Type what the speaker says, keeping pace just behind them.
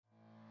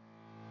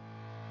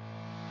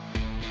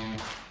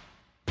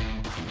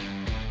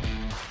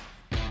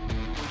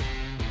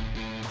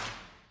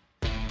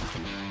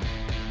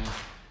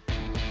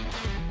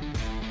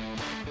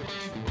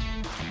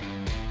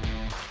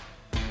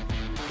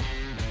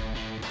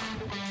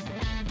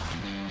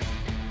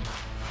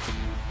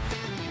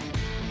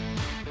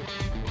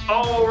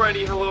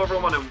Alrighty, hello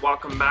everyone, and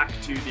welcome back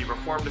to the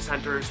Reformed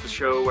Dissenters, the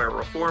show where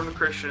Reformed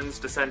Christians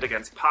dissent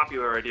against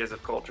popular ideas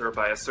of culture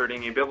by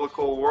asserting a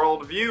biblical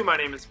worldview. My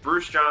name is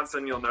Bruce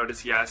Johnson. You'll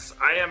notice, yes,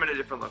 I am in a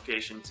different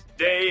location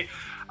today.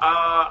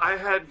 I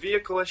had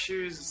vehicle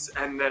issues,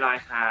 and then I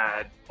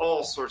had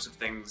all sorts of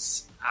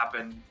things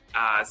happen.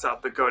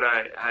 South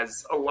Dakota has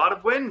a lot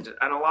of wind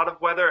and a lot of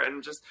weather,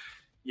 and just...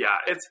 yeah,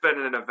 it's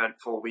been an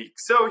eventful week.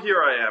 So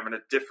here I am in a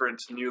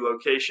different new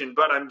location,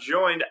 but I'm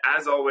joined,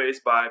 as always,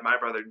 by my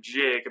brother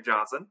Jacob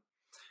Johnson.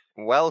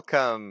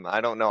 Welcome. I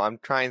don't know. I'm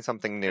trying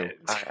something new.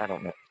 I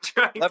don't know.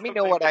 Let me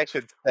know what I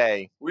should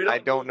say. I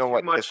don't know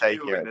what to say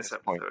here at this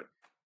point.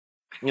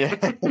 Yeah.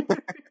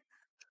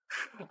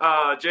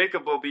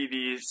 Jacob will be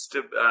the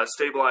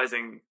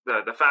stabilizing,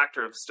 the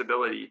factor of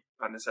stability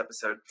on this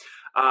episode.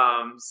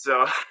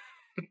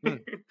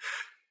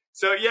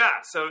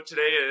 So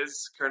today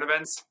is Current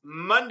Events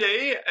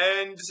Monday,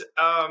 and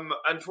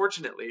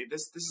unfortunately,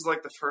 this is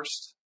like the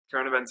first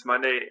Current Events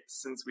Monday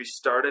since we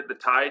started the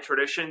tie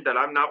tradition that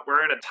I'm not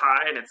wearing a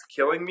tie, and it's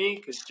killing me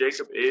because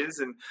Jacob is,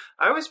 and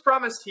I always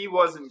promised he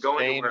wasn't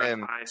going to wear a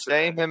tie. So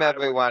shame him,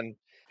 everyone.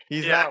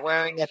 He's not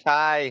wearing a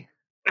tie.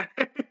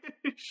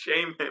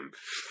 Shame him.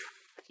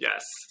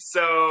 Yes,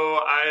 so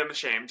I am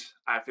ashamed.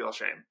 I feel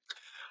ashamed.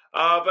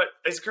 But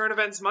it's Current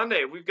Events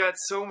Monday. We've got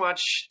so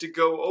much to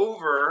go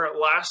over.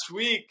 Last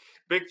week,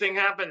 big thing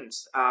happened.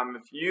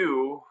 If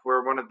you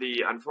were one of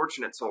the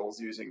unfortunate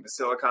souls using the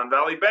Silicon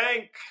Valley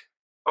Bank,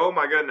 oh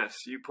my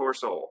goodness, you poor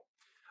soul.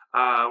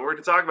 We're going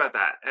to talk about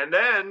that. And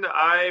then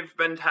I've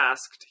been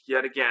tasked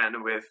yet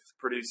again with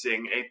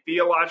producing a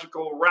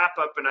theological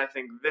wrap-up, and I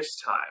think this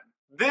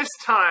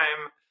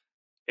time,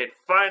 it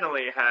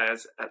finally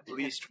has at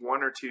least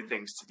one or two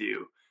things to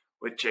do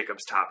with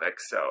Jacob's topic,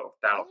 so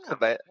that'll come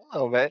a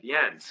little bit at the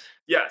end.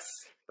 Yes,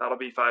 that'll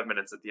be 5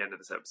 minutes at the end of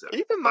this episode.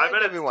 Keep in mind,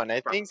 everyone,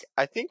 I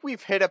think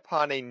we've hit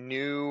upon a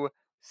new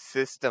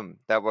system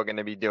that we're going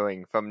to be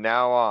doing from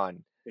now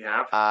on. We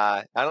have?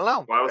 I don't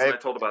know. Why wasn't I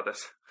told about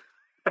this?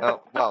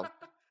 Oh, well,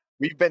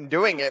 we've been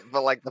doing it for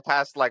like the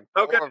past 4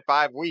 or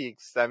 5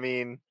 weeks. I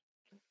mean...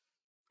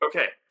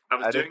 okay,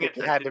 I didn't think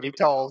you had to be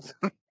told.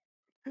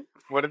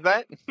 What is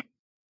that?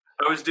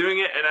 I was doing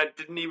it and I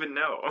didn't even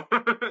know.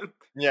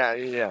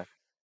 Yeah.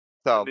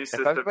 So, if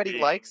everybody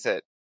likes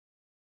it...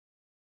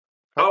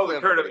 oh,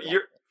 the current...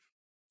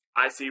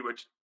 I see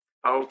which...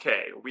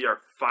 okay, we are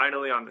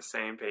finally on the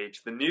same page.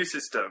 The new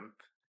system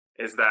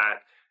is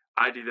that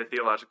I do the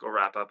theological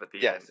wrap-up at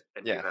the end,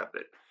 and you have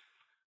it.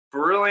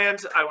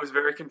 Brilliant. I was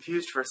very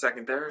confused for a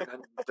second there.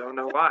 I don't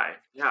know why.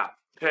 Yeah.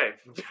 Okay.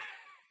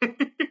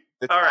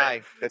 The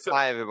tie. The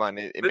tie, everyone.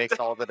 It makes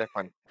all the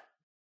difference.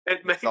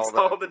 It makes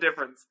all the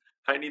difference.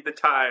 I need the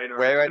tie.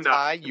 Wear a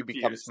tie, you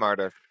become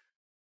smarter.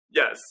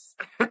 Yes.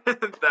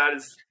 That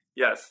is,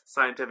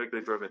 scientifically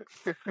proven.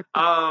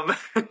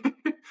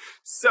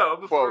 So,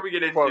 before we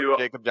get into...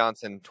 Jacob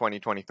Johnson,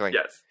 2023.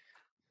 Yes.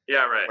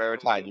 Yeah, right. Wear a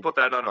tie. We'll put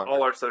that on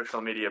all our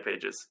social media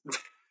pages.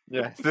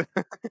 Yes.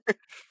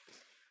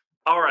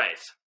 All right.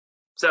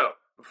 So,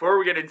 before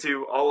we get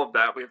into all of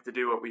that, we have to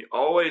do what we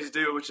always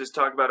do, which is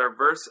talk about our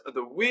verse of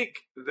the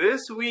week.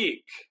 This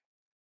week...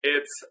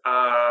 it's,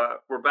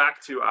 we're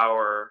back to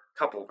our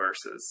couple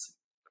verses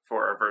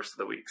for our verse of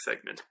the week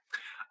segment.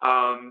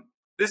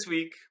 This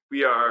week,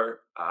 we are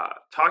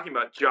talking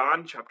about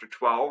John chapter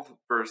 12,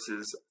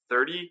 verses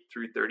 30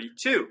 through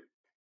 32.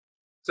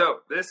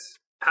 So, this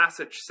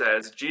passage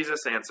says,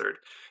 Jesus answered,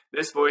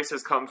 "This voice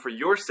has come for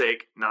your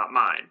sake, not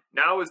mine.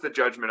 Now is the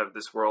judgment of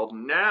this world.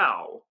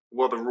 Now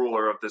will the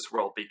ruler of this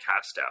world be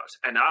cast out.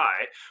 And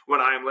I,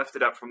 when I am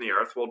lifted up from the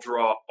earth, will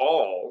draw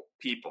all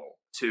people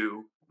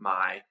to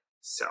myself."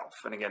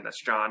 And again,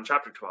 that's John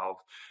chapter 12,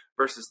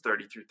 verses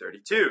 30 through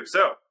 32.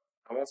 So,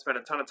 I won't spend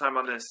a ton of time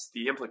on this.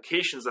 The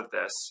implications of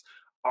this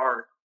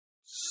are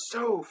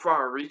so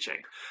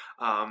far-reaching.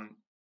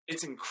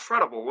 It's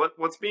incredible.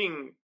 What's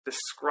being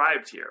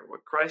described here,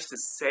 what Christ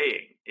is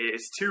saying,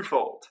 is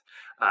twofold.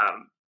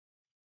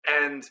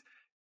 And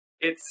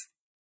it's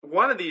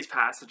one of these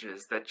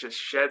passages that just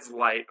sheds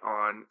light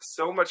on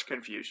so much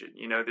confusion.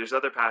 You know, there's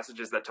other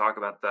passages that talk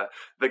about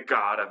the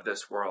God of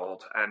this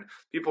world, and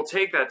people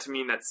take that to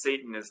mean that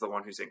Satan is the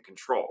one who's in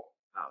control.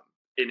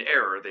 In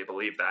error, they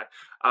believe that.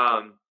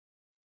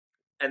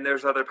 And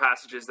there's other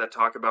passages that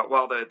talk about,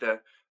 well,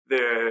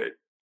 the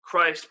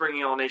Christ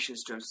bringing all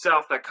nations to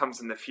himself, that comes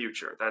in the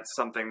future. That's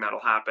something that'll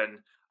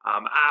happen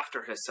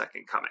after his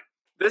second coming.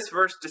 This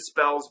verse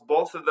dispels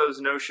both of those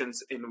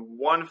notions in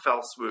one fell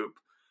swoop,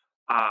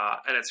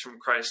 and it's from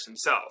Christ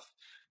himself.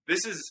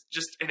 This is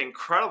just an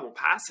incredible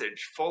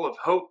passage full of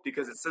hope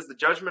because it says the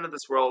judgment of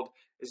this world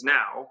is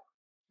now.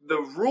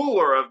 The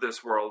ruler of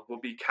this world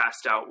will be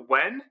cast out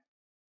when?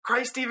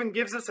 Christ even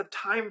gives us a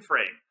time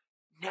frame.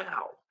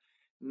 Now.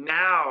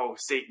 Now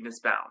Satan is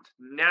bound.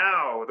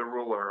 Now the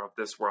ruler of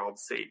this world,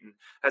 Satan,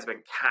 has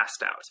been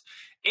cast out.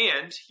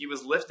 And he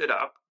was lifted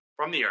up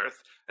from the earth.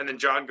 And then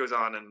John goes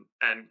on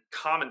and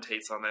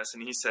commentates on this.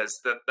 And he says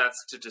that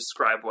that's to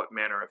describe what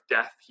manner of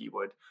death he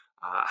would,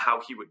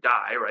 how he would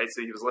die, right?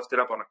 So he was lifted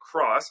up on a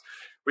cross,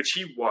 which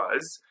he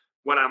was.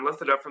 when I'm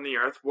lifted up from the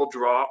earth, will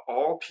draw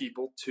all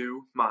people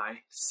to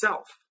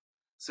myself.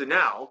 So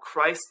now,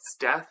 Christ's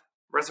death,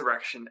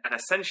 resurrection, and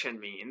ascension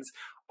means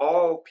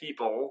all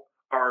people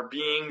are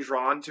being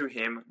drawn to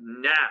him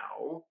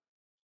now.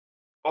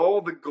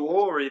 All the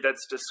glory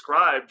that's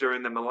described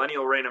during the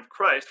millennial reign of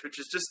Christ, which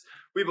is just,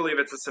 we believe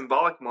it's a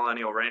symbolic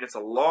millennial reign. It's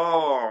a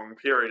long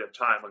period of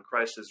time when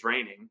Christ is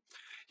reigning.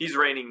 He's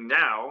reigning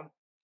now.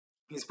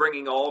 He's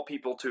bringing all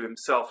people to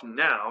himself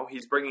now.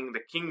 He's bringing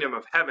the kingdom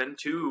of heaven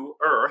to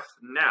earth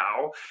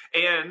now.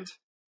 And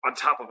on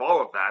top of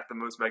all of that, the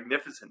most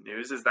magnificent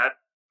news is that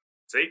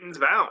Satan's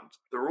bound.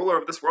 The ruler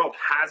of this world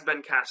has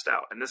been cast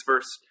out. And this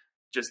verse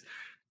just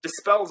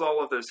dispels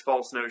all of those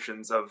false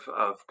notions of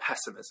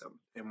pessimism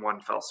in one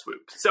fell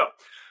swoop. So,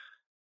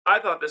 I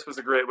thought this was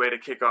a great way to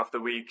kick off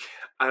the week.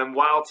 And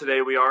while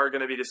today we are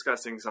going to be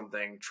discussing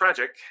something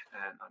tragic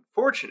and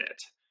unfortunate,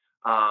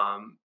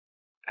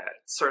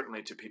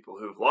 certainly to people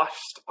who've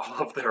lost all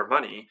of their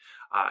money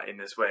in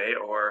this way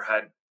or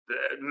had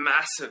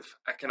massive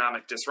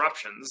economic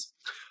disruptions,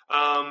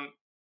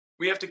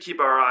 we have to keep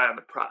our eye on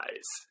the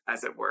prize,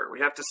 as it were. We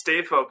have to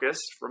stay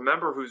focused,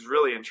 remember who's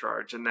really in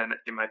charge, and then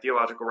in my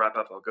theological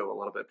wrap-up, I'll go a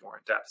little bit more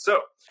in depth.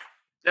 So,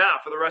 now,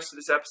 for the rest of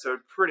this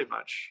episode, pretty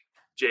much,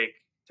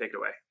 Jake, take it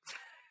away.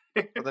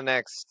 For the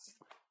next,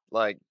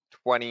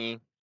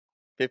 15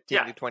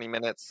 to 20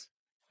 minutes.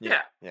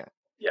 Yeah.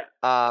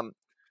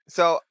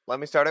 So, let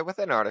me start out with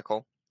an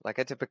article, like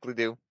I typically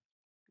do.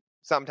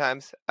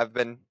 Sometimes I've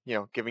been,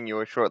 giving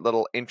you a short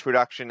little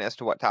introduction as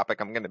to what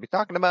topic I'm going to be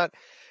talking about,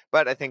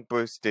 but I think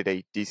Bruce did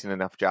a decent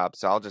enough job,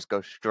 so I'll just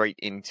go straight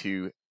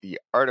into the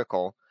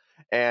article.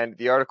 And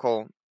the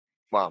article,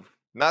 well,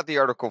 not the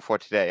article for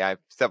today. I have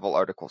several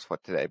articles for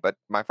today, but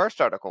my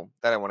first article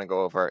that I want to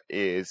go over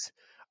is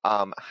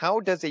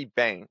how does a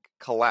bank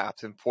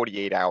collapse in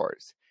 48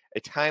 hours?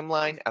 A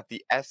timeline of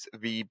the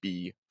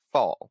SVB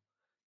fall.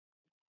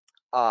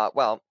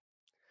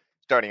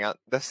 Starting out,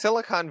 the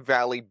Silicon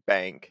Valley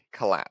Bank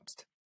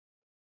collapsed.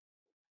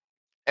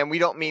 And we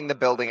don't mean the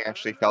building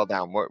actually fell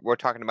down. We're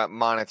talking about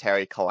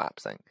monetary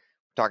collapsing.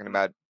 We're talking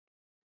about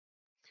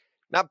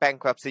not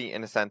bankruptcy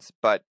in a sense,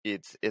 but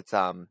it's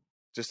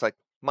just like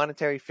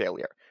monetary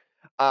failure.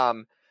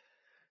 The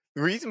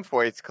reason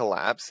for its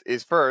collapse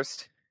is for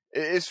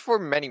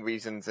many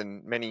reasons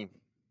and many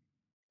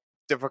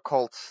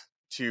difficult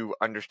to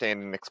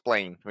understand and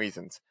explain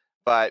reasons.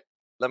 But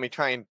let me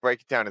try and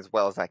break it down as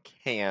well as I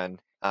can.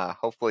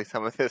 Hopefully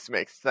some of this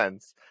makes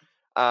sense.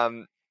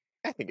 I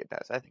think it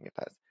does.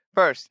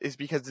 First is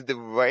because of the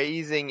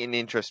raising in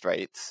interest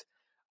rates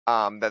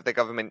that the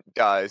government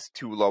does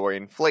to lower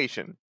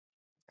inflation.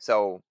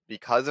 So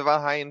because of a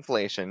high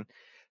inflation,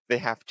 they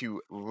have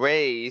to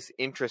raise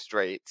interest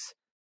rates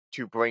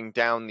to bring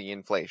down the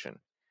inflation.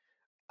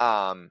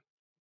 Which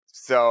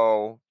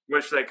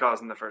they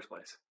caused in the first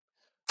place.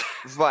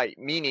 Right,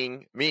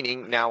 meaning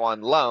now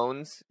on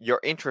loans, your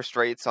interest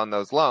rates on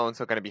those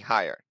loans are going to be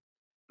higher.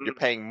 You're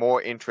paying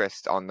more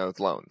interest on those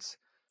loans.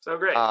 So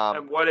great.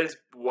 And what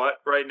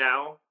right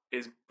now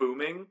is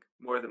booming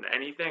more than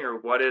anything, or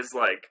what is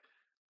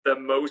the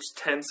most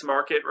tense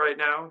market right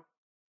now?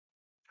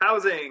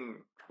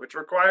 Housing, which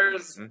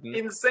requires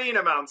insane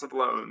amounts of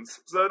loans.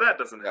 So that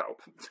doesn't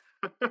help.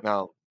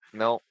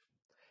 No.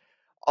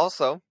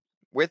 Also,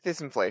 with this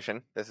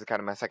inflation, this is kind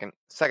of my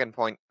second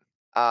point.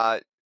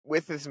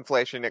 With this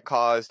inflation, it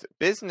caused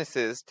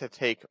businesses to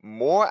take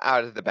more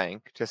out of the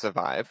bank to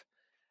survive.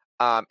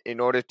 In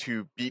order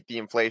to beat the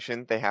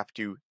inflation, they have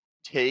to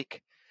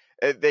take,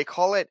 they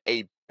call it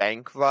a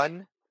bank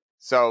run.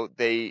 So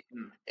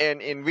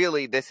and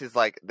really this is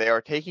they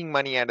are taking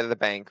money out of the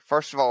bank,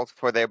 first of all,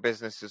 for their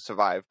business to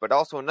survive. But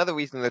also another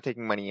reason they're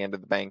taking money out of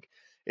the bank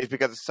is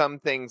because of some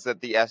things that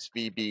the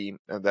SVB,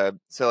 the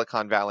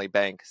Silicon Valley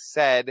Bank,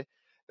 said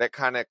that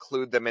kind of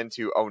clued them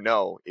into, oh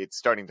no, it's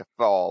starting to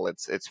fall,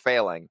 it's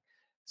failing.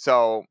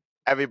 So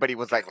everybody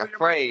was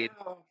afraid.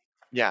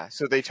 Yeah,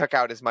 so they took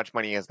out as much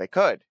money as they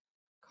could,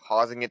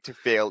 causing it to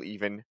fail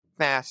even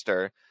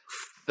faster.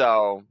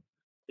 So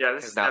yeah,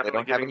 this is now they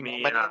don't have any money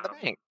in the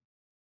bank.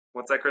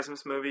 What's that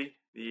Christmas movie?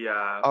 It's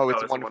a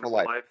Wonderful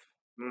Life.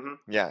 Mm-hmm.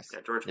 Yes. Yeah,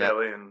 George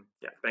Bailey and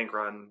Bank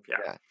Run.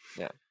 Yeah.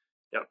 Yep.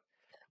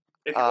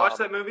 If you watch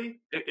that movie,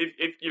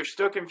 if you're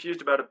still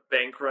confused about a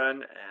bank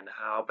run and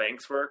how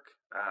banks work,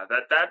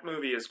 that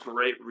movie is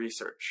great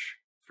research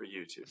for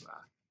you to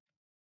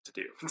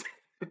do.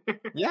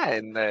 Yeah,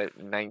 in the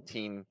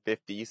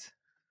 1950s.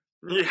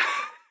 Yeah.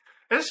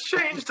 It's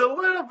changed a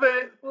little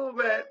bit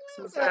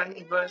since then,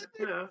 but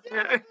a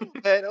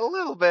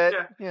little bit.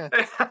 Yeah.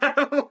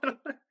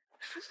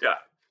 Yeah.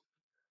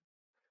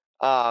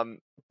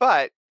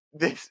 But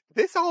this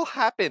all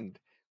happened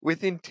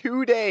within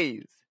 2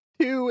 days.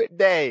 2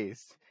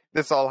 days.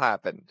 This all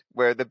happened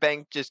where the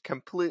bank just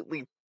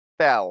completely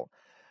fell.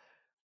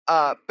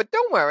 But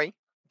don't worry.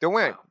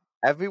 Wow.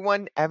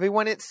 Everyone at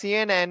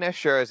CNN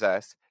assures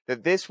us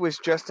that this was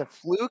just a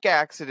fluke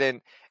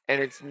accident. And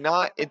it's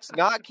not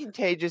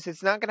contagious.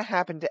 It's not going to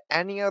happen to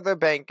any other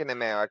bank in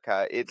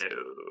America.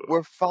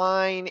 We're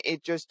fine.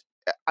 It's just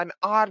an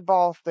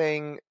oddball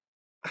thing.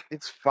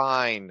 It's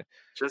fine.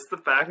 Just the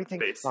fact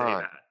Everything's they say fine.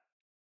 that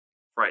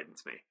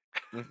frightens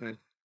me.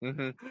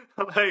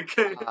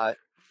 Like,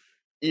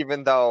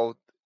 Even though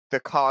the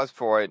cause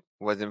for it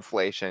was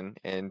inflation,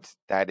 and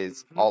that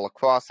is mhm, all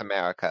across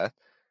America.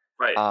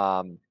 right.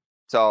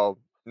 So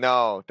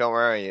no, don't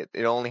worry.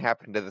 It only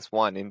happened to this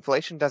one.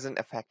 Inflation doesn't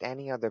affect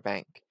any other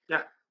bank.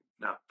 Yeah.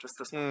 No, just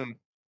this one.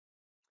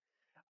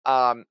 Hmm.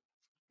 Um,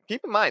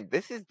 Keep in mind,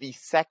 this is the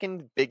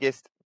second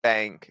biggest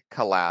bank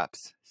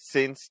collapse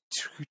since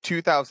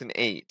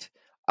 2008,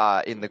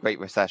 in the Great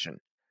Recession.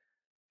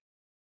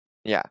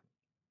 Yeah.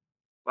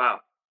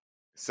 Wow.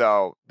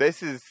 So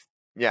this is,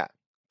 yeah,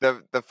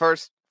 the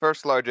first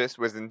largest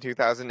was in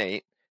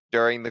 2008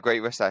 during the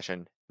Great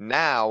Recession.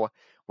 Now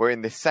we're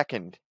in the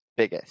second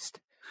biggest.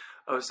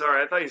 Oh,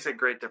 sorry. I thought you said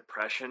Great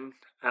Depression,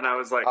 and I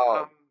was like,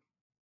 Oh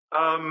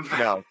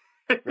no,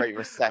 Great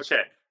Recession.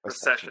 Okay,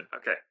 recession.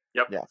 Okay.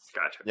 Yep. Yes.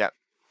 Gotcha. Yep.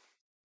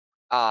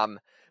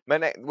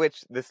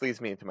 Which this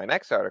leads me into my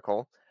next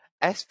article.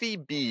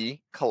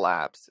 SVB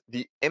collapse,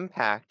 the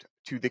impact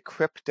to the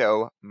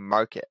crypto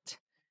market.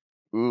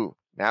 Ooh,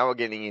 now we're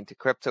getting into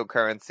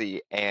cryptocurrency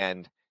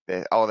and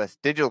all this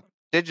digital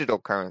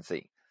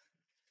currency.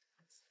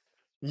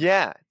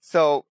 Yeah,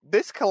 so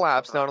this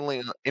collapse not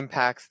only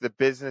impacts the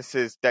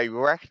businesses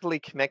directly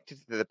connected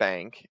to the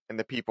bank and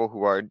the people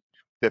who are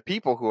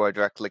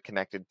directly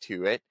connected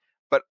to it,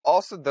 but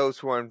also those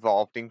who are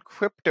involved in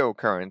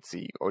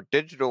cryptocurrency or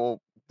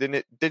digital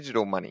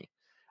money.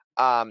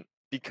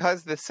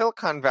 Because the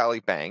Silicon Valley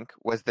Bank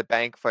was the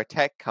bank for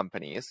tech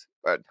companies,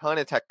 a ton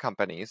of tech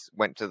companies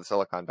went to the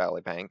Silicon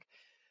Valley Bank,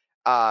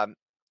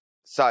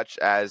 such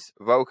as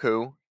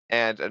Roku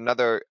and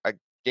a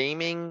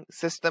gaming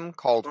system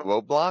called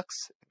Roblox.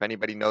 If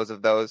anybody knows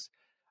of those,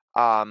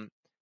 um,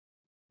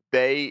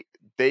 they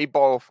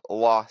both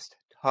lost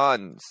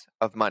tons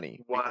of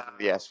money Wow.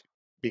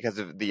 because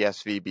of the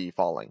SVB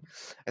falling.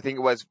 I think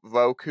it was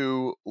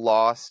Roku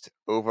lost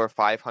over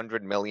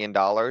 $500 million,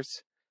 That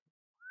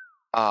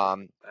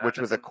which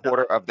is was a an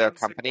quarter of their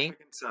company.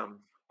 insignificant sum.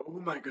 Oh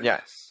my Yeah,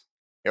 goodness.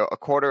 a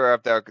quarter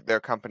of their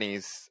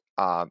company's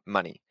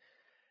money.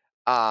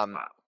 Um,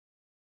 Wow.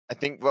 I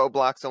think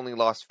Roblox only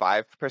lost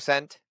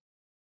 5%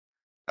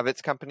 of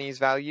its company's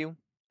value,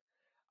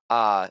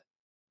 uh,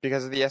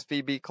 because of the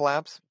SVB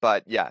collapse.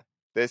 But yeah,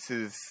 it's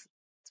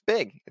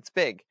big. It's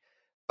big.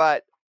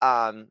 But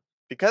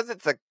because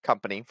it's a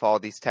company for all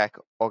these tech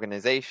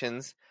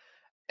organizations,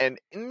 and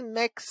in the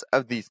mix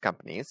of these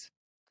companies,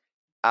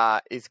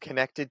 is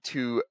connected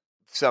to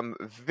some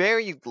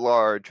very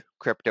large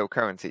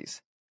cryptocurrencies.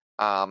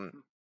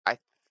 I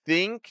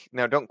think,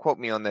 now don't quote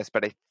me on this,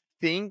 but I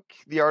think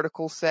the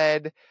article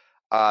said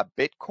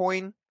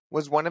Bitcoin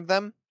was one of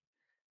them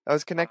that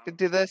was Wow. connected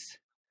to this.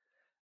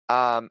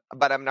 But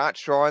I'm not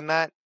sure on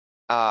that.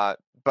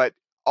 But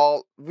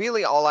all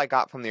I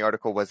got from the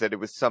article was that it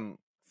was some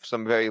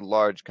very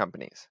large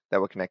companies that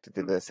were connected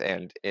to this,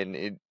 and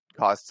it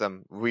caused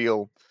some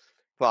real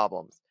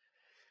problems.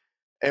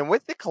 And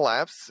with the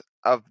collapse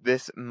of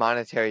this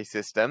monetary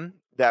system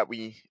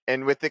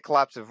and with the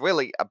collapse of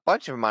really a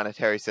bunch of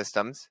monetary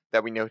systems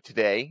that we know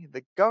today,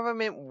 the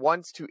government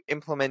wants to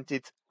implement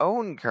its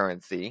own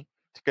currency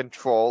to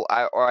control,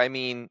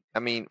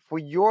 for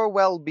your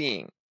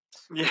well-being.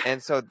 Yeah.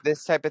 And so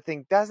this type of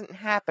thing doesn't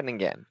happen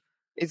again.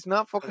 It's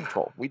not for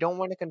control. We don't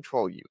want to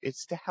control you.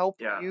 It's to help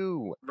Yeah.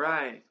 you.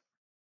 Right.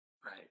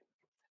 Right.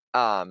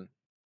 Um,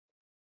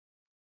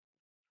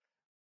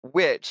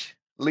 which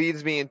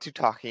leads me into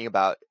talking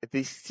about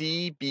the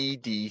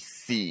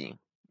CBDC.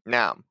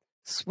 Now,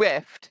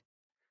 Swift,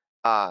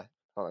 hold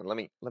on, let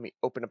me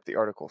open up the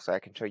article so I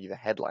can show you the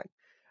headline.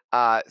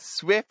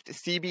 Swift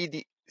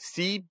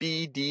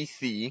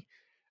CBDC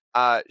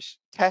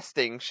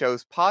testing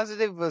shows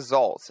positive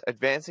results,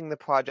 advancing the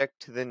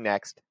project to the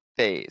next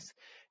phase.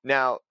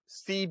 Now,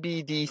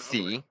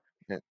 CBDC,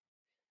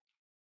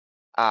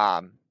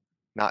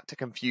 not to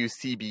confuse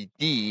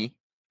CBD,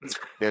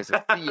 there's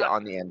a C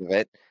on the end of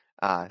it.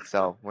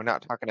 So we're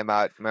not talking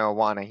about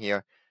marijuana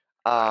here.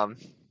 Um,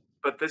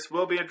 But this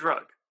will be a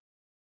drug.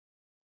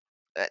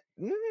 uh,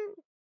 mm,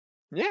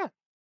 yeah,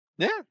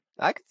 yeah,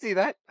 I could see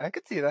that. I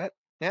could see that.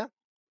 Yeah.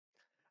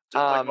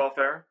 Just like Um,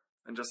 welfare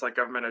and just like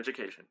government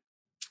education.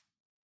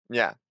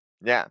 yeah,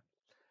 yeah.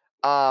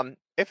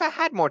 If I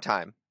had more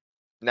time,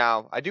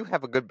 now I do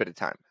have a good bit of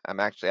time.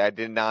 I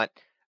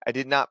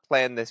did not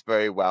plan this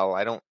very well.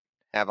 I don't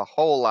have a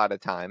whole lot of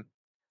time.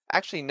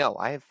 Actually, no,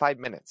 I have 5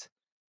 minutes.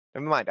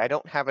 Never mind, I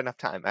don't have enough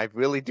time. I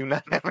really do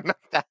not have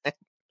enough time. Take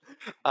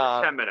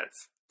 10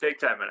 minutes. Take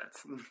 10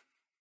 minutes.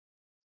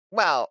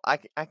 Well, I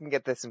can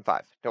get this in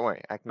 5. Don't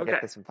worry, I can Okay.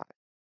 get this in 5.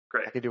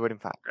 Great. I can do it in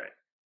 5. Great.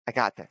 I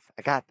got this.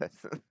 I got this.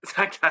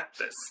 I got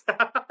this.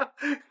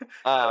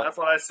 That's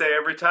what I say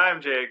every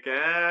time, Jake.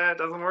 It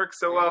doesn't work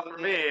so well for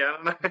me. I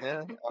don't know.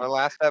 Yeah,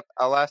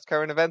 our last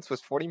current events was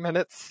 40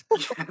 minutes.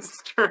 Yes,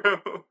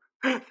 true.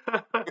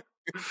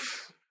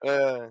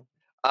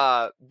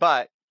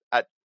 But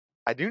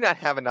I do not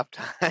have enough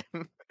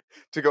time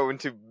to go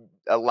into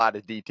a lot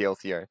of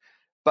details here.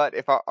 But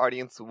if our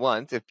audience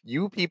wants, if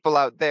you people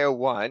out there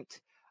want,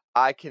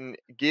 I can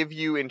give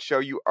you and show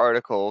you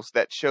articles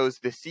that shows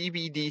the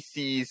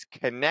CBDC's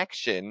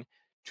connection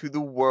to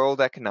the World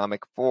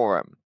Economic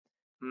Forum.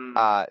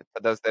 For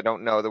those that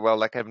don't know, the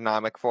World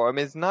Economic Forum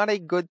is not a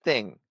good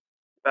thing.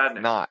 Bad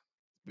news. Not.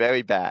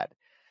 Very bad.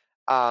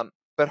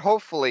 But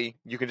hopefully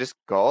you can just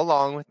go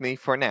along with me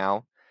for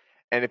now.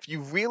 And if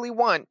you really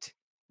want,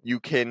 you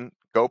can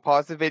go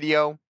pause the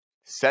video,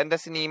 send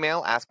us an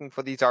email asking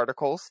for these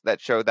articles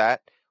that show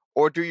that,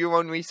 or do your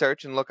own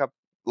research and look up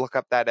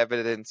that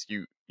evidence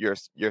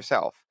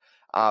yourself.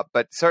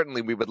 But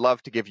certainly we would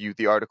love to give you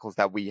the articles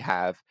that we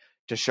have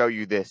to show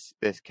you this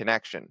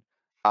connection.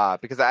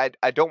 Because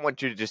I don't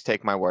want you to just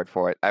take my word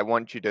for it. I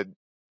want you to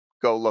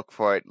go look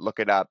for it, look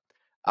it up.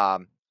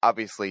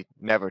 Obviously,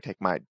 never take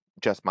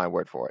just my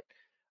word for it.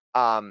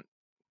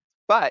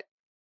 But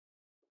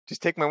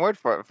just take my word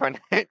for it for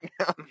right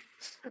now.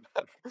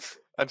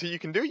 Until you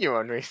can do your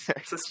own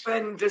research.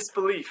 Suspend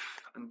disbelief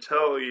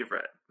until you've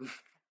read.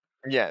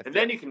 Yes. And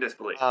then you can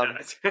disbelieve.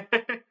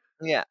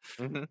 Yeah.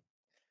 Mm-hmm.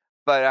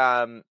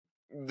 But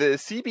the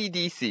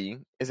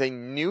CBDC is a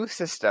new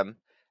system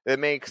that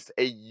makes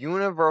a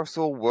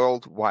universal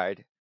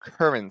worldwide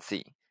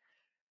currency.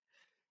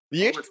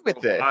 The issue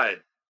with this,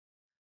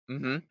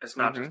 it's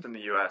not just in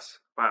the U.S.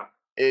 Wow.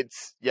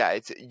 It's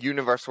a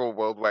universal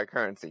worldwide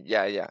currency.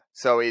 Yeah.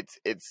 So it's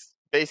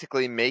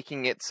basically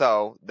making it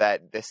so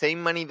that the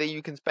same money that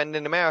you can spend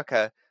in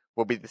America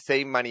will be the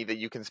same money that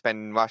you can spend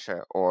in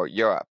Russia or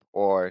Europe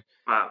or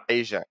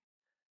Asia.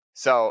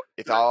 So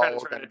it's all kind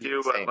of trying to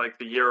do what like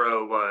the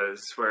euro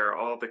was, where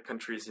all the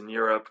countries in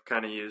Europe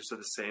kind of used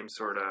the same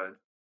sort of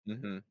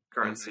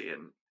currency,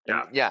 and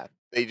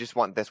they just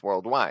want this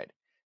worldwide.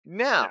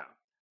 Now,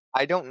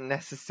 I don't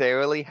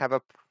necessarily have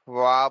a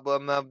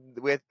problem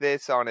with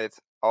this on its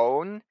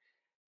own.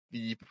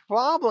 The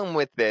problem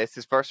with this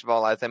is, first of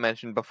all, as I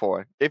mentioned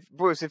before,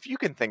 Bruce, if you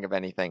can think of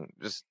anything,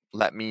 just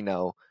let me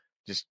know.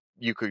 Just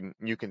you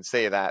can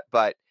say that.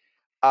 But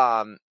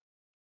for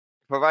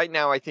right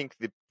now, I think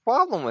the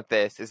problem with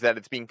this is that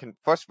it's being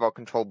first of all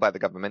controlled by the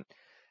government.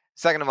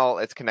 Second of all,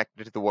 it's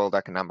connected to the World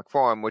Economic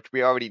Forum, which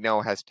we already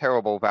know has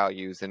terrible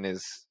values and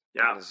is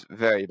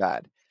very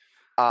bad.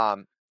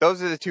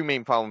 Those are the two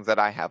main problems that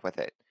I have with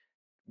it.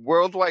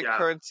 Worldwide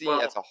currency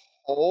as a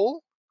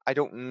whole, I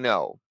don't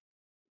know.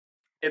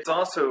 It's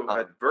also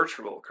a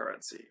virtual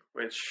currency,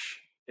 which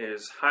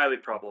is highly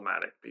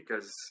problematic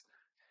because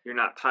you're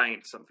not tying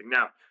it to something.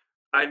 Now,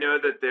 I know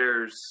that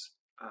there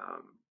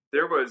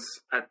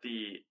was at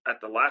the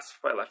last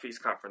Fight Left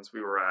Feast conference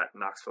we were at in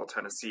Knoxville,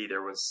 Tennessee,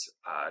 there was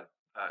a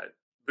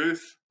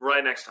booth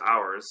right next to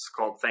ours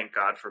called Thank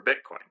God for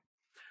Bitcoin.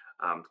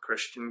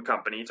 Christian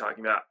company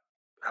talking about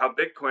how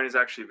Bitcoin is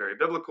actually very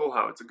biblical,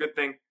 how it's a good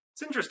thing.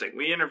 It's interesting.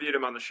 We interviewed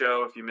him on the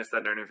show. If you missed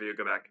that interview,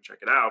 go back and check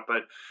it out.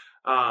 But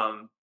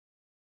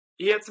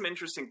he had some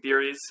interesting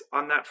theories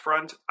on that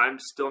front. I'm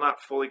still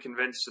not fully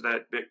convinced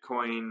that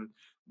Bitcoin,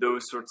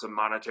 those sorts of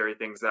monetary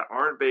things that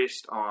aren't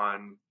based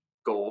on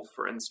gold,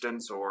 for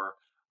instance, or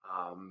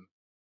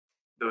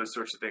those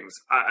sorts of things,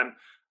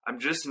 I'm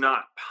just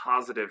not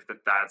positive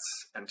that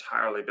that's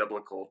entirely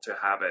biblical to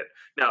have it.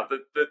 Now,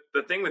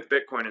 the thing with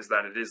Bitcoin is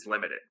that it is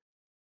limited,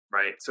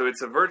 right? So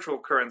it's a virtual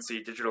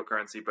currency, digital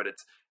currency, but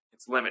it's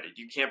limited.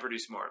 You can't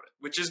produce more of it,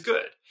 which is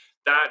good.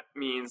 That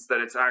means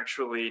that it's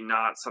actually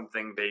not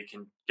something they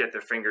can get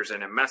their fingers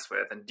in and mess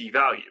with and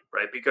devalue,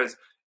 right? Because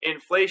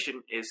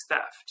inflation is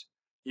theft.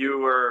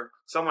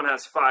 Someone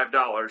has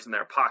 $5 in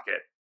their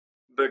pocket.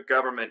 The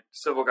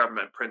civil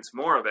government prints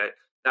more of it.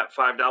 That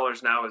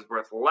 $5 now is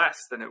worth less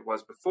than it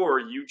was before.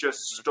 You just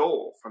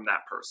stole from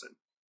that person.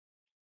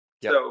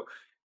 Yep. So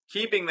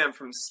keeping them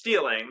from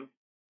stealing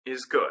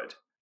is good.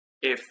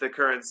 If the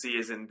currency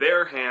is in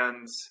their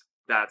hands,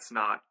 that's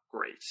not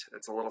great.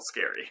 It's a little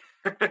scary.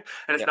 And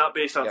it's not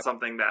based on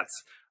something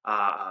that's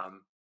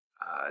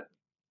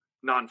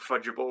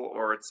non-fudgeable,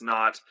 or it's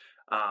not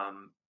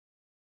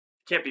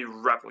can't be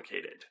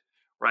replicated,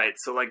 right?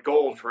 So like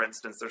gold, for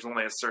instance, there's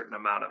only a certain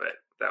amount of it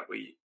that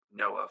we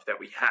know of, that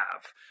we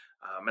have.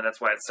 And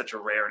that's why it's such a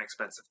rare and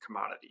expensive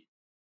commodity.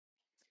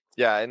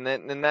 Yeah,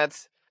 and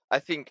that's, I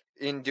think,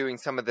 in doing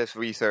some of this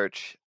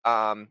research,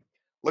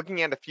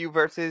 looking at a few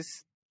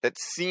verses that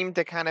seem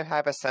to kind of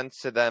have a sense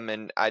to them,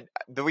 and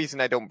the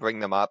reason I don't bring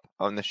them up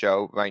on the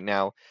show right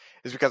now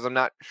is because I'm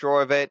not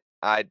sure of it.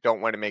 I don't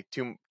want to make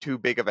too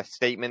big of a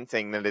statement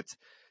saying that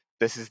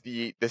this is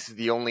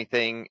the only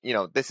thing.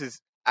 This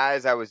is,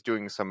 as I was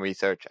doing some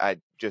research, I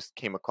just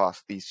came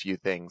across these few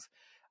things,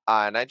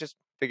 and I just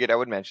figured I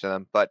would mention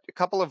them. But a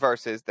couple of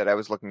verses that I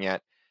was looking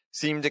at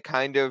seem to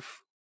kind of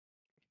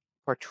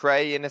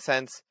portray, in a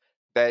sense,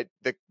 that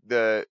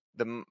the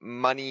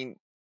money,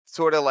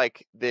 sort of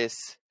like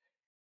this,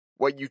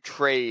 what you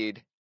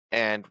trade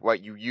and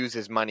what you use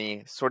as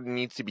money sort of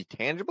needs to be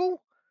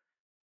tangible.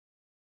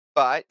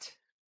 But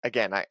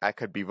again, I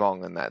could be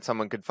wrong on that.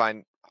 Someone could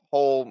find a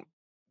whole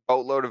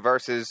boatload of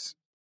verses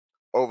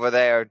over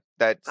there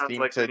that sounds seem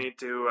like to we need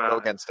to go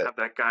against it. Have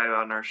that guy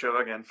on our show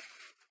again.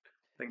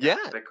 think Yeah.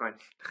 that's Bitcoin.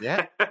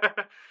 Yeah.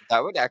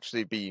 That would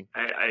actually be.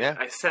 Yeah.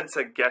 I sense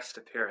a guest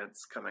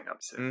appearance coming up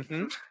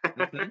soon.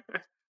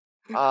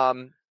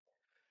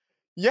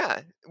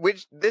 Yeah,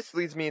 which this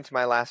leads me into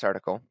my last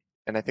article,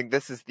 and I think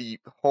this is the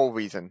whole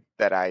reason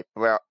that I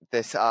brought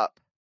this up.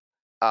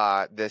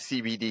 The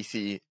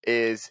CBDC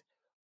is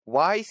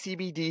why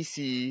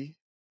CBDC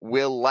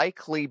will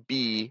likely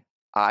be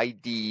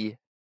ID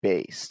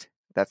based.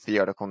 That's the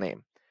article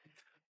name.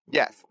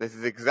 Yes, this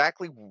is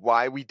exactly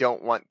why we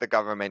don't want the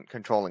government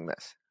controlling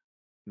this.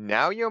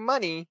 Now your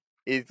money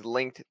is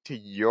linked to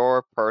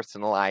your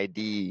personal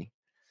ID.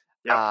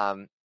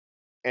 Yep.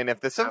 And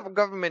if the civil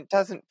government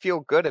doesn't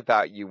feel good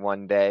about you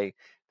one day,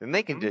 then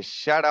they can just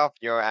shut off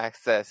your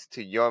access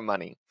to your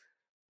money.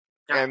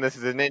 Yeah. And this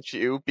is an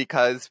issue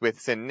because with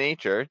Sin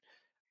Nature,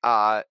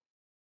 they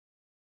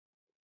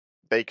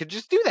could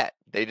just do that.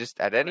 They just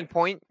at any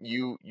point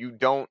you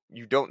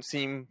don't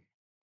seem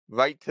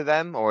right to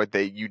them, or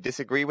you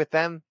disagree with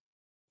them,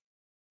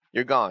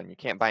 you're gone. You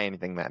can't buy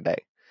anything that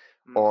day,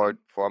 or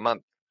for a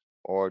month,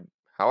 or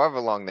however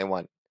long they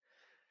want.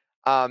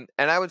 And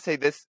I would say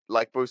this,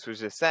 like Bruce was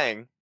just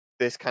saying,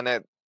 this kind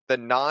of the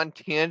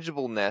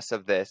non-tangibleness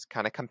of this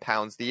kind of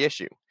compounds the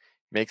issue,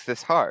 makes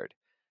this hard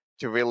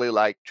to really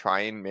like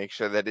try and make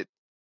sure that it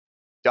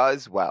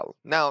does well.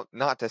 Now,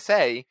 not to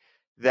say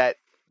that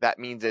that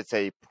means it's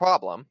a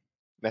problem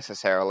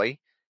necessarily.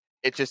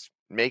 It just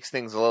makes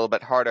things a little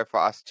bit harder for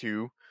us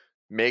to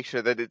make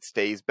sure that it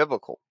stays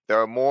biblical. There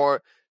are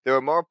more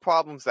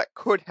problems that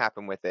could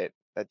happen with it.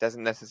 That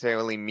doesn't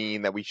necessarily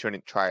mean that we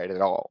shouldn't try it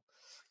at all.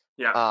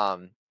 Yeah.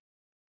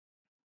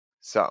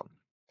 So,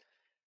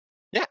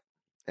 yeah,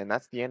 and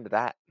that's the end of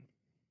that.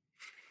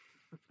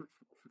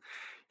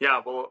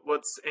 Yeah, well,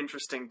 what's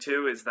interesting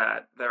too is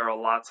that there are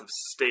lots of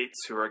states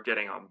who are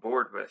getting on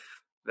board with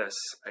this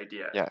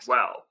idea as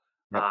well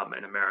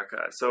in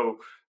America. So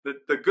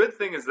the good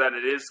thing is that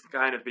it is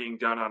kind of being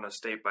done on a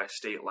state by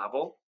state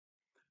level,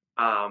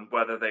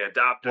 whether they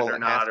adopt it or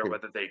not, or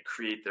whether they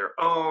create their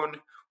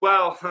own.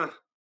 Well,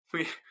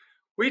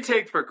 we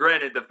take for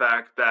granted the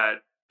fact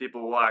that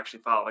people will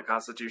actually follow the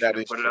Constitution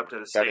and put it up to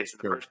the states in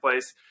the first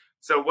place.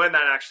 So when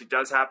that actually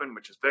does happen,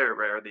 which is very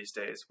rare these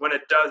days, when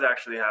it does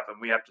actually happen,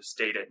 we have to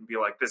state it and be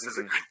like, this is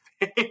a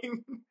good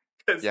thing.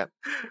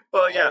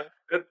 Well, yeah,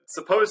 it's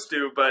supposed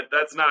to, but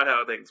that's not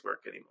how things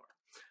work anymore.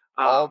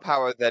 All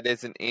power that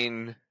isn't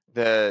in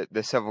the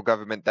civil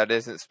government, that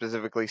isn't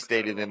specifically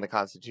stated in the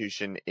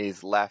Constitution,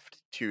 is left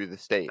to the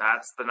state.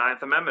 That's the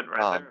Ninth Amendment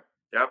right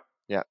there.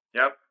 Yep.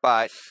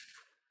 But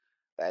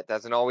that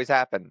doesn't always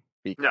happen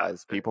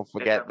because people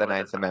forget the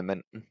Ninth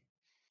Amendment.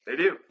 They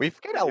do. We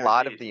forget a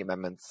lot of the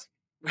amendments.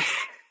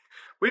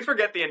 We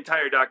forget the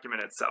entire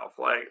document itself.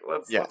 Like,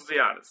 let's be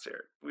honest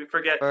here. We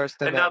forget,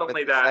 First and Amendment, not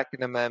only that,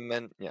 Second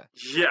Amendment,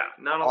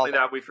 not only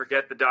that, we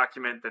forget the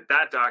document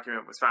that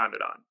document was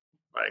founded on.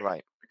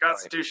 Like, the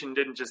Constitution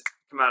didn't just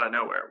come out of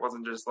nowhere. It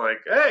wasn't just like,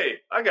 hey,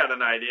 I got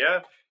an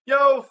idea.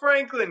 Yo,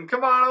 Franklin,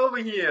 come on over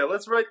here.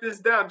 Let's write this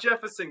down.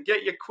 Jefferson,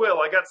 get your quill.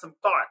 I got some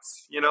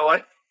thoughts.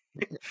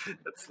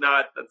 That's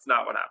not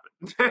what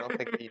happened. I don't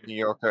think the New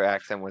Yorker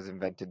accent was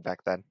invented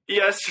back then.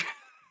 Yes,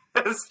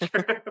 that's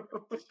true.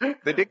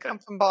 They did come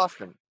from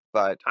Boston,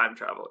 but time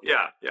travel.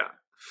 Yeah.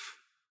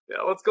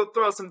 Let's go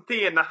throw some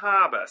tea in the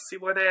harbor. See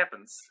what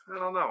happens. I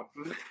don't know.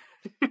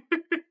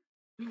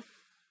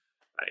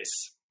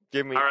 Nice.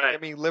 Give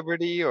me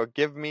liberty or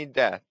give me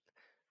death.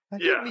 I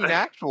didn't mean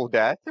actual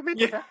death. I mean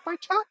death by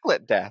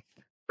chocolate death.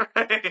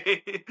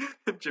 Right.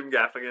 Jim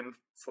Gaffigan.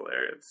 It's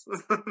hilarious.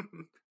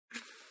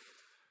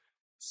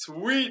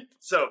 Sweet.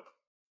 So,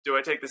 do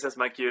I take this as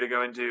my cue to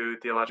go into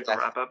theological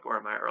wrap-up, or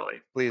am I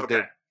early? Please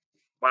do.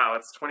 Wow,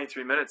 it's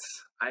 23 minutes.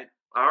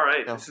 All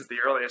right, This is the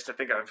earliest I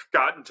think I've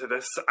gotten to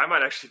this. I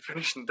might actually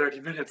finish in 30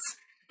 minutes.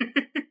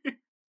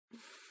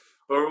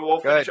 Or we'll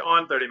finish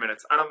on 30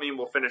 minutes. I don't mean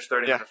we'll finish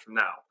 30 minutes from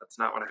now. That's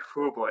not what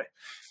oh boy.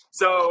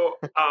 So,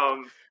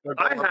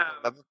 I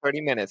have...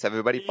 30 minutes.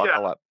 Everybody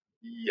buckle up.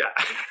 Yeah.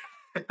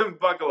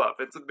 Buckle up.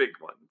 It's a big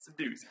one. It's a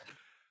doozy.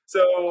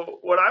 So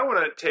what I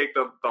want to take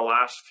the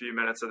last few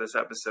minutes of this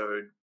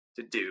episode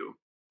to do,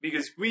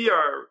 because we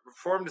are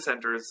Reformed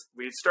dissenters,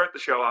 we start the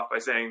show off by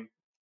saying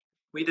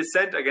we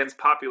dissent against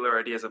popular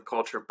ideas of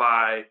culture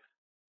by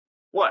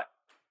what?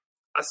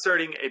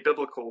 Asserting a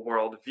biblical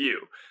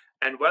worldview.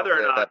 And whether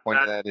or not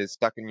that is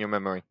stuck in your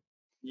memory.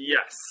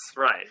 Yes,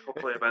 right.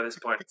 Hopefully by this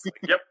point it's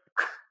like, yep,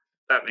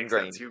 that makes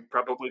sense. You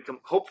probably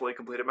hopefully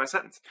completed my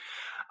sentence.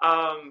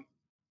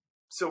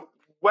 So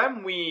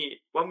when we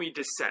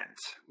dissent,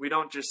 we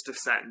don't just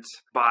dissent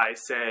by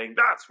saying,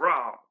 that's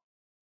wrong.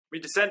 We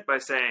dissent by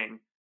saying,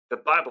 the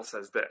Bible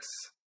says this.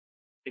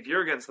 If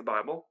you're against the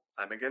Bible,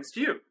 I'm against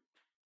you.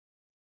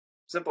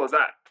 Simple as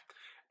that.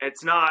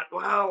 It's not,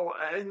 well,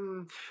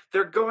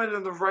 they're going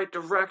in the right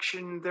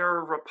direction. They're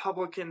a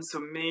Republican, so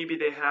maybe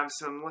they have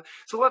some...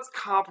 So let's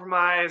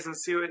compromise and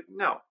see what...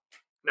 No.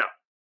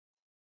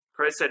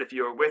 Christ said, if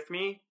you are with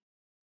me,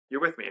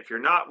 you're with me. If you're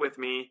not with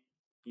me,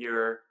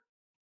 you're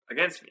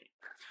against me.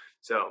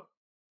 So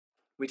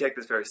we take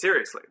this very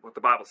seriously, what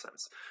the Bible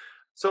says.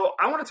 So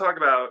I want to talk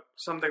about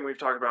something we've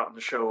talked about on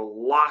the show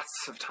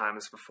lots of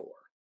times before,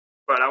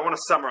 but I want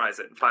to summarize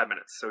it in 5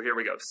 minutes. So here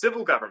we go.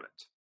 Civil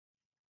government.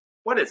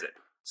 What is it?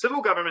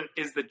 Civil government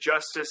is the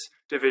justice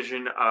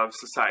division of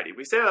society.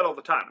 We say that all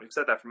the time. We've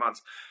said that for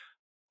months.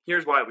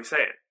 Here's why we say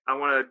it. I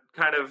want to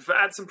kind of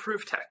add some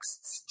proof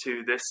texts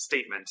to this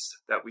statement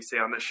that we say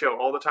on this show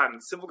all the time.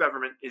 Civil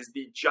government is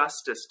the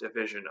justice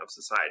division of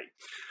society.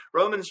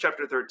 Romans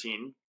chapter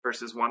 13,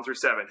 verses 1 through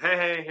 7.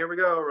 Hey, here we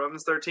go.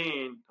 Romans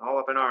 13, all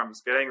up in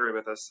arms. Get angry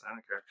with us. I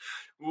don't care.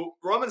 Well,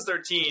 Romans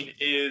 13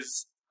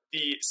 is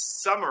the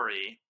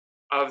summary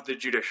of the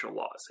judicial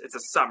laws. It's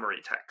a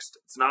summary text.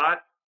 It's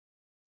not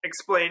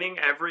explaining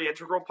every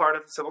integral part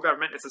of the civil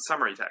government. It's a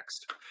summary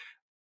text.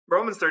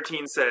 Romans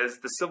 13 says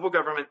the civil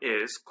government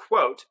is,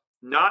 quote,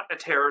 not a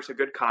terror to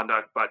good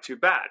conduct, but to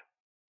bad.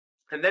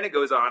 And then it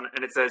goes on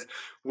and it says,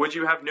 would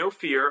you have no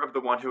fear of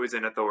the one who is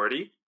in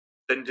authority?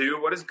 Then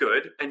do what is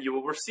good, and you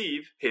will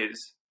receive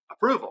his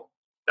approval.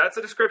 That's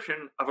a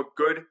description of a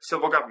good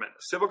civil government.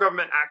 A civil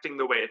government acting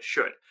the way it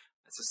should.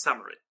 That's a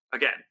summary.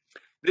 Again,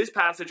 this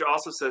passage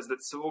also says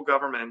that civil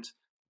government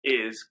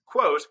is,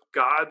 quote,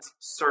 God's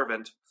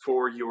servant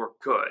for your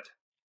good.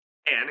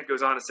 And it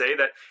goes on to say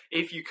that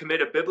if you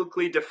commit a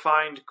biblically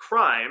defined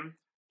crime,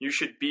 you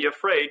should be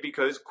afraid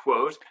because,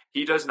 quote,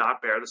 he does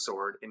not bear the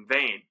sword in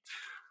vain.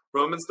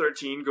 Romans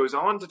 13 goes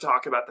on to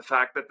talk about the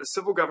fact that the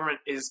civil government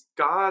is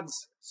God's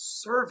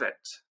servant.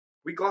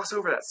 We gloss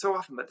over that so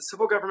often, but the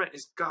civil government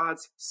is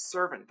God's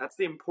servant. That's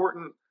the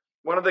important,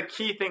 one of the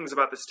key things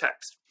about this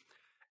text.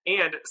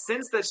 And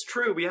since that's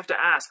true, we have to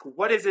ask,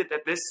 what is it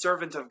that this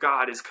servant of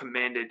God is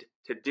commanded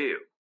to do?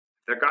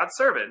 They're God's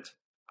servant.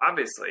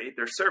 Obviously,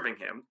 they're serving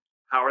him.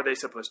 How are they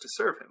supposed to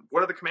serve him?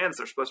 What are the commands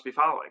they're supposed to be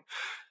following?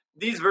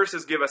 These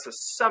verses give us a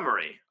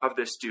summary of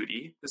this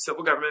duty. The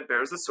civil government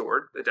bears the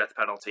sword, the death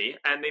penalty,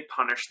 and they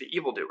punish the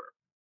evildoer.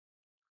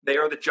 They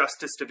are the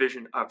justice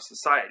division of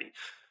society.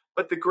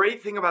 But the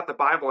great thing about the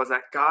Bible is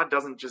that God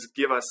doesn't just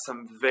give us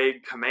some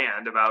vague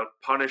command about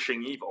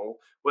punishing evil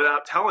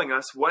without telling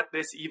us what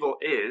this evil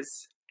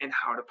is and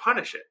how to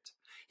punish it.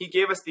 He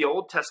gave us the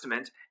Old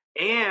Testament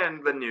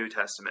and the New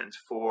Testament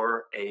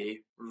for a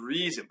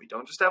reason. We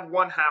don't just have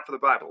one half of the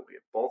Bible, we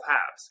have both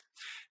halves.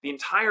 The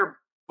entire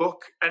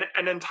book,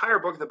 an entire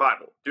book of the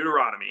Bible,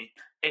 Deuteronomy,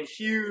 and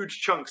huge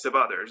chunks of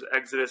others,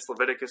 Exodus,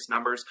 Leviticus,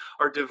 Numbers,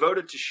 are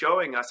devoted to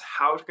showing us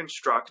how to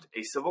construct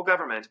a civil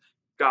government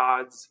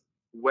God's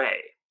way.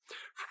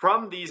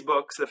 From these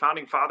books, the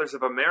founding fathers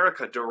of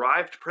America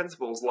derived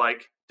principles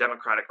like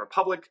democratic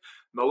republic,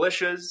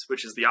 militias,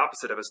 which is the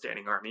opposite of a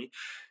standing army,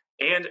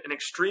 and an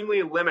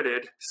extremely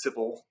limited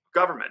civil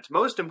government.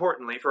 Most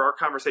importantly, for our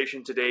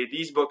conversation today,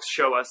 these books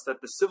show us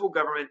that the civil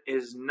government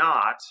is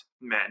not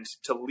meant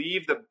to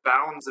leave the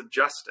bounds of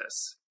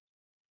justice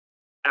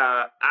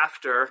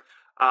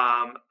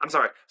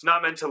it's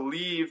not meant to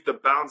leave the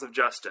bounds of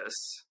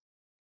justice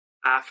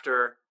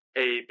after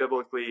a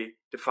biblically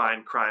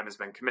defined crime has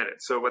been committed.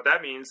 So what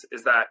that means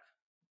is that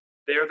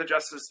they are the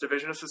justice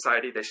division of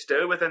society. They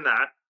stay within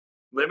that,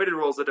 limited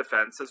rules of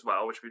defense as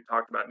well, which we've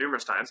talked about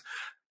numerous times,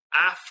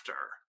 after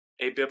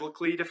a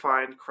biblically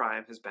defined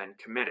crime has been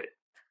committed.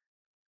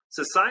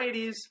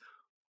 Societies,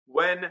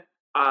 when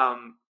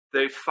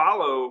they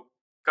follow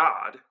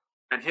God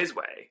and his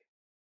way,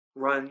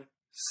 run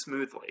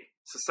smoothly.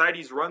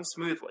 Societies run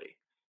smoothly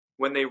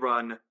when they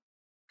run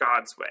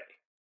God's way.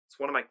 It's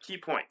one of my key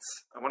points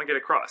I want to get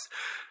across.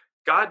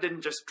 God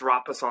didn't just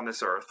drop us on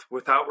this earth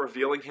without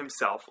revealing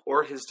himself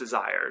or his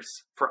desires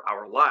for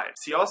our lives.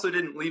 He also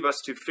didn't leave us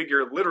to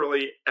figure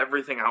literally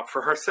everything out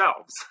for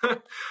ourselves,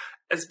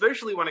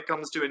 especially when it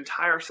comes to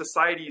entire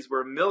societies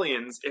where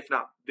millions, if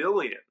not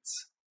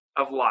billions,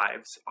 of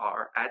lives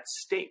are at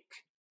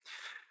stake.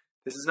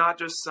 This is not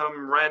just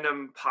some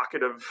random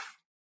pocket of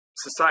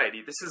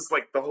society. This is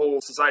like the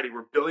whole society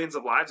where billions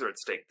of lives are at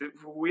stake.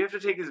 We have to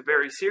take this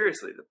very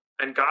seriously.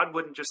 And God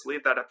wouldn't just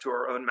leave that up to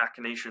our own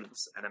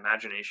machinations and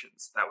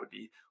imaginations. That would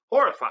be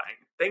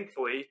horrifying.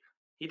 Thankfully,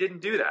 he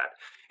didn't do that.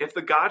 If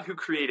the God who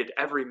created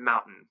every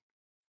mountain,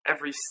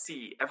 every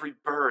sea, every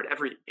bird,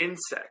 every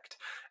insect,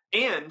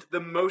 and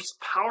the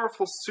most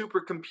powerful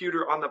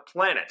supercomputer on the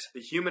planet,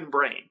 the human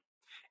brain,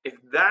 if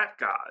that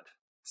God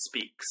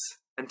speaks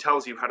and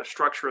tells you how to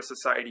structure a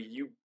society,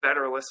 you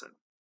better listen.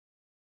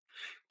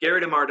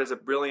 Gary DeMar does a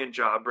brilliant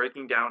job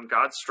breaking down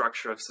God's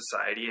structure of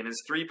society in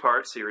his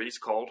 3-part series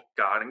called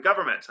God and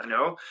Government. I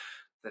know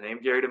the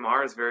name Gary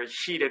DeMar is very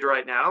heated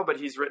right now, but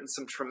he's written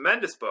some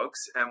tremendous books,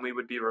 and we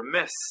would be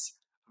remiss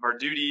of our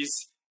duties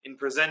in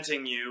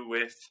presenting you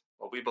with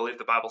what we believe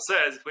the Bible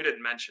says if we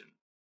didn't mention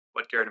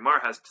what Gary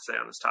DeMar has to say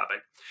on this topic,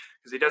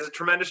 because he does a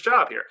tremendous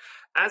job here.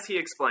 As he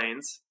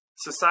explains,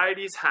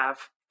 societies have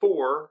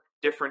 4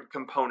 different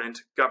component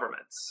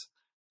governments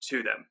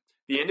to them: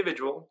 the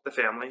individual, the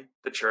family,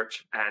 the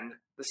church, and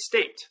the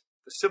state,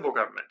 the civil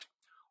government.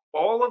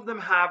 All of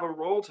them have a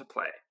role to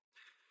play.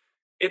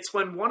 It's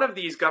when one of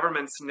these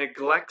governments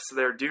neglects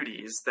their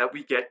duties that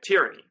we get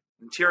tyranny.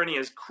 And tyranny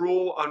is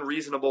cruel,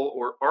 unreasonable,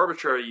 or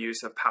arbitrary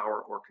use of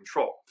power or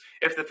control.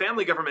 If the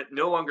family government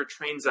no longer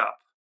trains up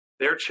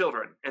their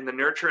children in the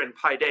nurture and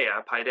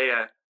paideia.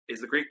 Paideia is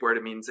the Greek word.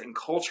 It means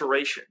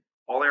enculturation,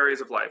 all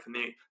areas of life. And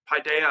the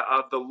paideia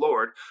of the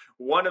Lord,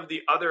 one of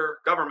the other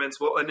governments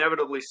will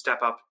inevitably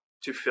step up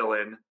to fill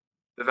in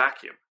the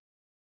vacuum.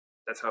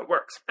 That's how it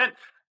works. And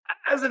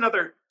as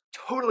another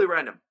totally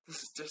random, this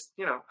is just,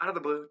 out of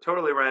the blue,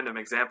 totally random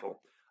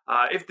example.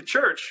 If the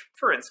church,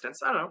 for instance,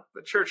 I don't know,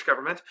 the church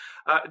government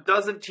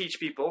doesn't teach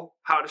people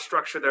how to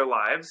structure their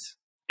lives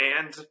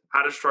and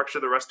how to structure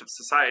the rest of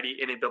society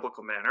in a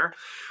biblical manner,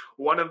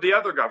 one of the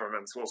other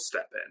governments will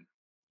step in.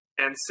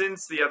 And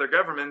since the other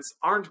governments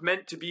aren't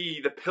meant to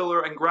be the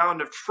pillar and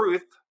ground of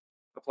truth,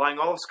 applying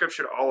all of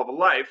Scripture to all of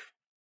life,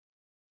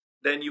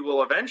 then you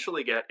will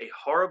eventually get a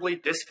horribly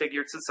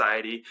disfigured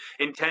society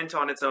intent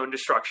on its own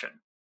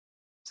destruction.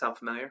 Sound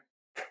familiar?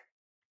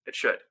 It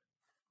should.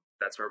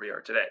 That's where we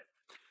are today.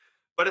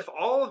 But if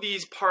all of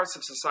these parts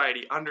of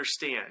society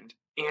understand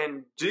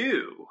and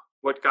do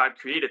what God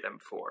created them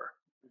for,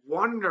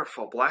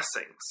 wonderful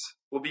blessings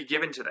will be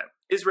given to them.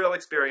 Israel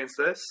experienced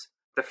this.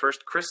 The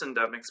first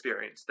Christendom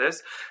experienced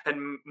this.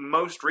 And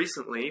most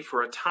recently,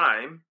 for a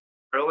time,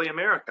 early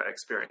America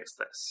experienced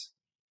this.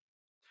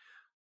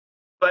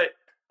 But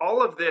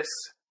all of this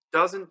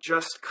doesn't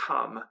just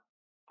come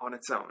on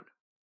its own.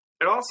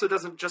 It also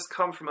doesn't just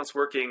come from us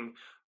working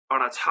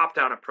on a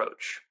top-down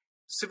approach.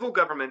 Civil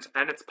government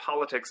and its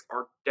politics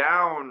are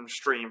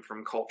downstream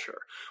from culture.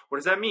 What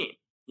does that mean?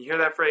 You hear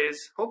that phrase?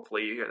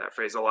 Hopefully you hear that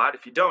phrase a lot.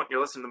 If you don't,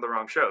 you're listening to the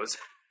wrong shows.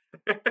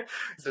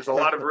 There's a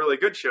lot of really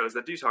good shows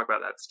that do talk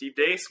about that. Steve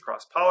Deace,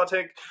 Cross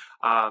Politic.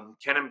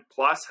 Canon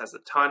Plus has a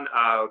ton.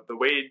 The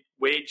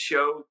Wade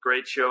Show,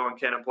 great show on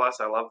Canon Plus.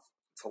 I love.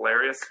 It's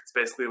hilarious. It's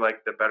basically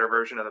like the better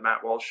version of the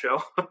Matt Walsh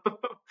Show.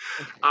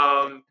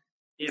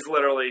 He's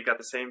literally got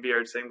the same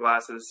beard, same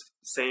glasses,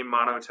 same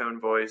monotone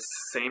voice,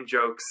 same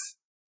jokes,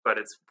 but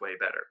it's way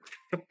better.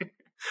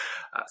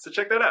 So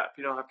check that out if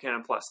you don't have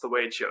Canon Plus. The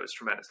Wade Show is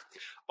tremendous.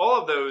 All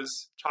of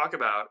those talk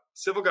about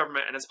civil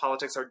government and its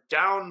politics are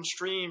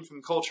downstream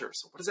from culture.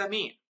 So what does that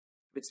mean?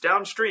 If it's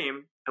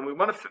downstream and we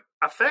want to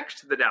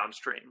affect the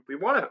downstream, we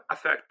want to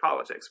affect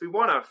politics, we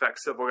want to affect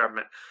civil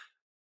government,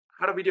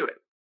 how do we do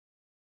it?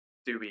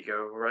 Do we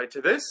go right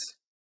to this?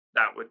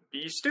 That would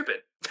be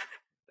stupid.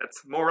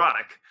 That's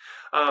moronic.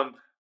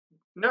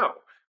 No,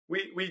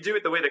 we do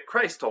it the way that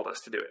Christ told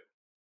us to do it.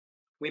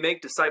 We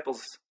make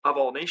disciples of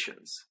all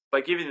nations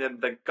by giving them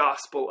the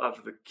gospel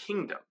of the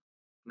kingdom.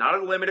 Not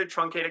a limited,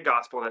 truncated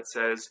gospel that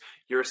says,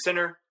 you're a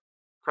sinner,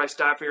 Christ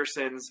died for your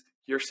sins,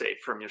 you're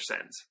saved from your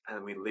sins.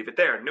 And we leave it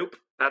there. Nope,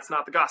 that's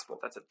not the gospel.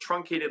 That's a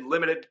truncated,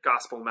 limited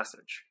gospel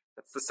message.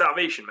 That's the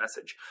salvation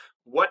message.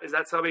 What is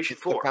that salvation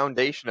for? It's the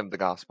foundation of the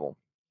gospel.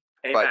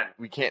 Amen. But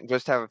we can't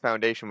just have a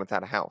foundation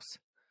without a house.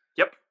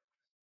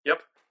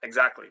 Yep,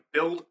 exactly.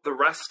 Build the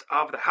rest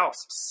of the house.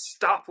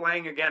 Stop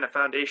laying again a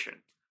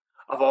foundation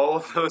of all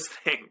of those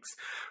things.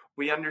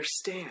 We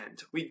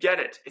understand. We get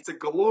it. It's a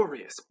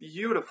glorious,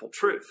 beautiful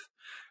truth.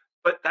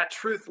 But that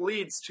truth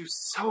leads to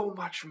so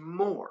much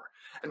more.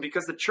 And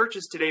because the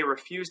churches today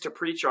refuse to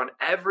preach on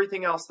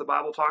everything else the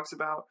Bible talks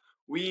about,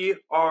 we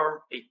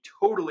are a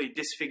totally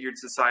disfigured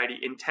society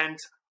intent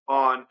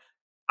on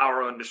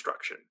our own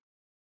destruction.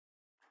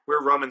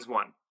 We're Romans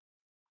 1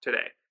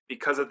 today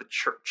because of the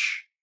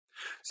church.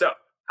 So,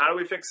 how do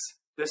we fix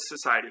this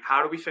society?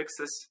 How do we fix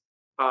this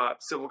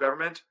civil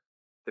government?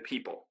 The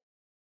people.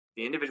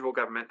 The individual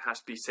government has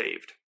to be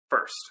saved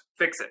first.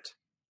 Fix it.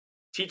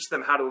 Teach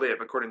them how to live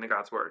according to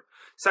God's word.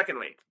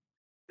 Secondly,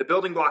 the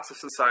building blocks of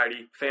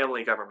society,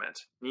 family government,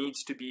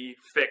 needs to be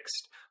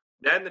fixed.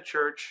 Then the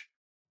church,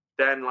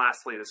 then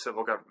lastly the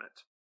civil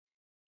government.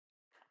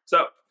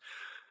 So,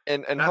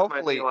 and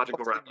hopefully you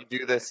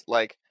do this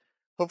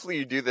hopefully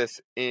you do this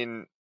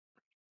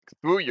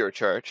through your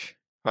church,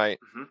 right?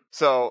 Mm-hmm.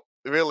 So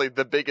really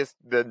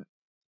the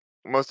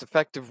most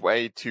effective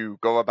way to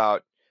go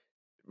about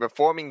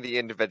reforming the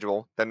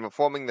individual, then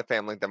reforming the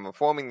family, then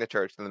reforming the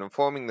church, then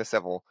reforming the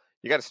civil,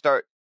 you got to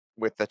start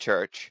with the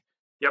church.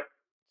 Yep.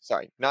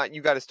 Sorry, not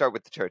you got to start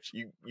with the church.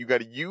 You got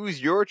to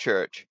use your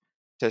church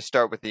to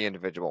start with the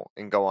individual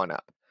and go on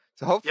up.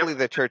 So hopefully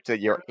the church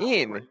that you're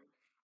in,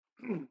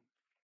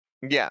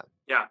 yeah.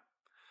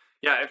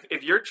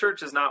 If your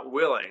church is not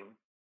willing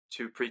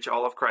to preach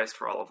all of Christ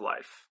for all of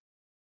life,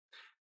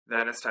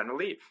 then it's time to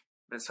leave.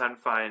 It's time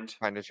to find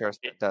a church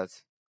that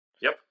does.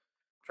 Yep.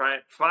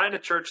 Find a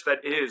church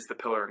that is the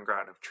pillar and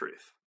ground of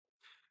truth.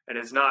 And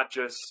is not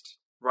just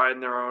riding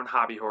their own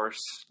hobby horse,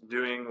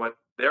 doing what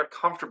they're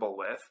comfortable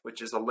with,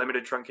 which is a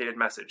limited, truncated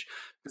message.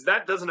 Because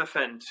that doesn't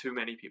offend too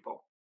many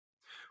people.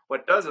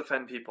 What does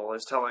offend people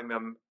is telling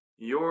them,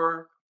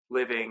 you're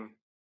living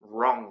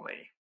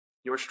wrongly.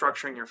 You're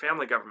structuring your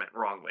family government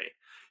wrongly.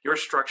 You're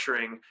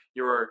structuring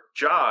your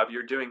job,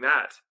 you're doing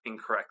that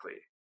incorrectly.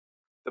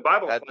 The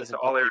Bible applies to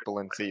all people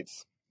in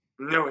seats.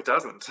 No, it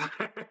doesn't.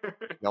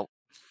 Nope.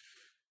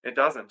 It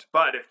doesn't.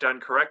 But if done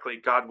correctly,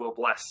 God will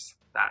bless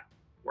that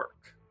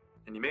work.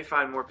 And you may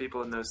find more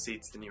people in those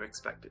seats than you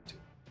expected to.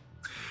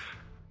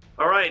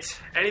 All right.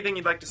 Anything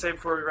you'd like to say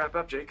before we wrap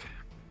up, Jake?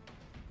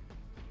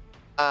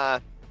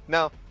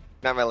 No.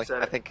 Not really. Said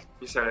I it. think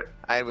You said it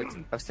I was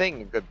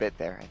saying a good bit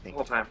there. I the think.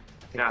 whole time.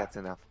 I think Yeah. that's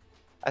enough.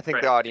 I think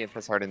Right. the audience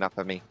has heard enough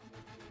of me.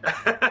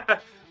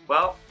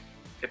 Well,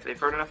 if they've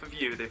heard enough of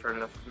you, they've heard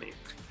enough of me.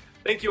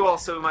 Thank you all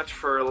so much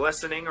for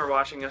listening or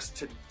watching us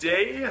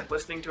today.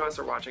 Listening to us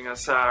or watching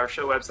us. Our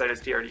show website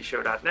is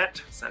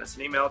trdshow.net. Send us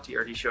an email,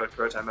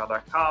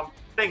 trdshow@protonmail.com.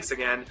 Thanks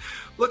again.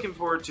 Looking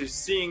forward to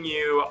seeing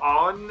you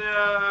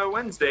on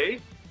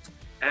Wednesday.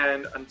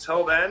 And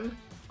until then,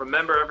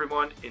 remember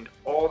everyone, in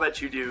all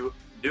that you do,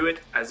 do it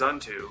as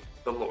unto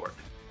the Lord.